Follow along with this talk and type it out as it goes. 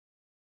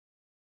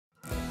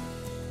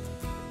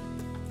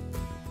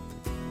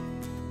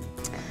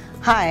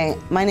Hi,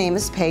 my name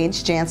is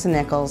Paige Jansen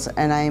Nichols,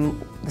 and I'm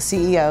the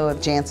CEO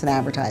of Jansen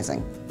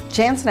Advertising.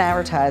 Jansen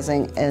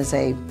Advertising is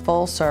a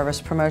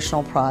full-service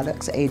promotional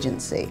products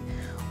agency.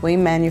 We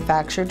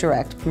manufacture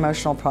direct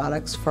promotional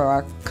products for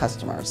our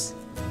customers.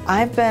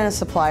 I've been a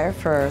supplier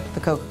for the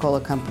Coca-Cola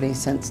company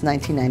since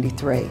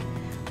 1993.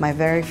 My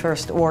very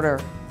first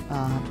order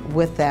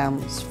with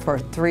them was for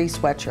 3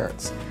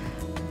 sweatshirts.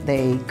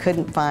 They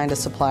couldn't find a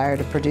supplier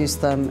to produce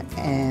them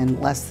in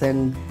less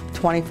than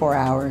 24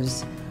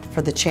 hours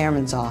for the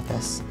chairman's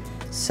office.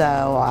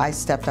 So I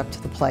stepped up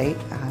to the plate.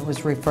 I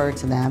was referred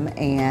to them,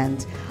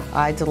 and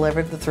I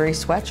delivered the 3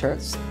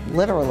 sweatshirts,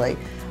 literally,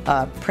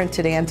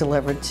 printed and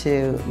delivered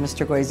to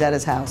Mr.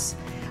 Goizetta's house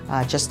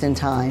just in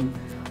time.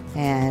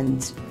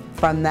 And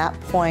from that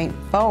point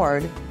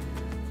forward,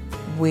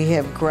 we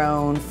have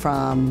grown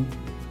from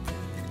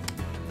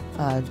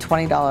a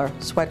 $20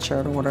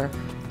 sweatshirt order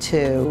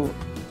to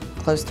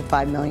close to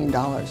 $5 million.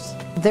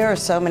 There are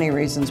so many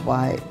reasons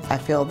why I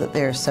feel that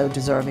they're so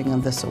deserving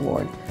of this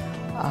award.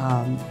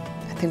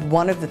 I think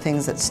one of the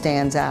things that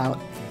stands out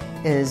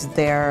is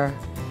their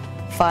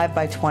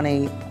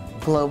 5x20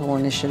 global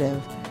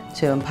initiative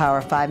to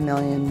empower 5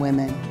 million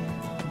women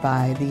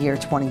by the year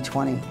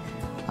 2020.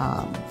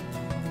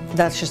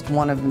 That's just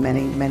one of the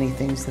many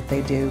things that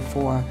they do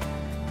for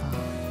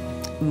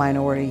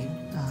minority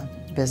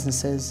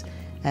businesses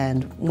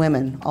and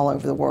women all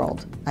over the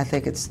world. I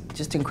think it's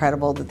just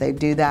incredible that they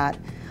do that.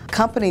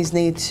 Companies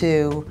need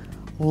to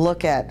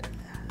look at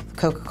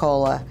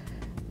Coca-Cola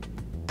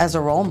as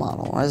a role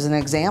model, as an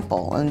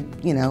example, and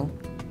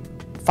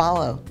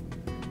follow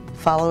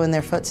in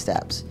their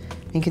footsteps.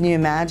 And can you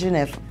imagine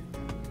if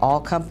all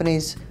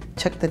companies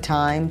took the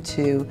time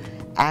to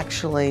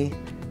actually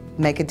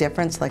make a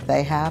difference like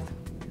they have?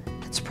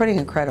 It's pretty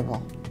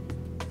incredible.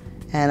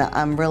 And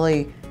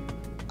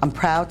I'm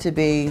proud to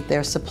be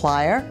their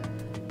supplier,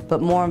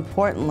 but more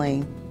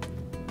importantly,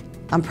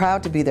 I'm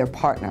proud to be their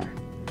partner.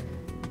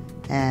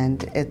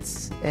 And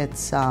it's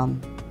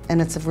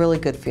a really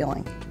good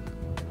feeling.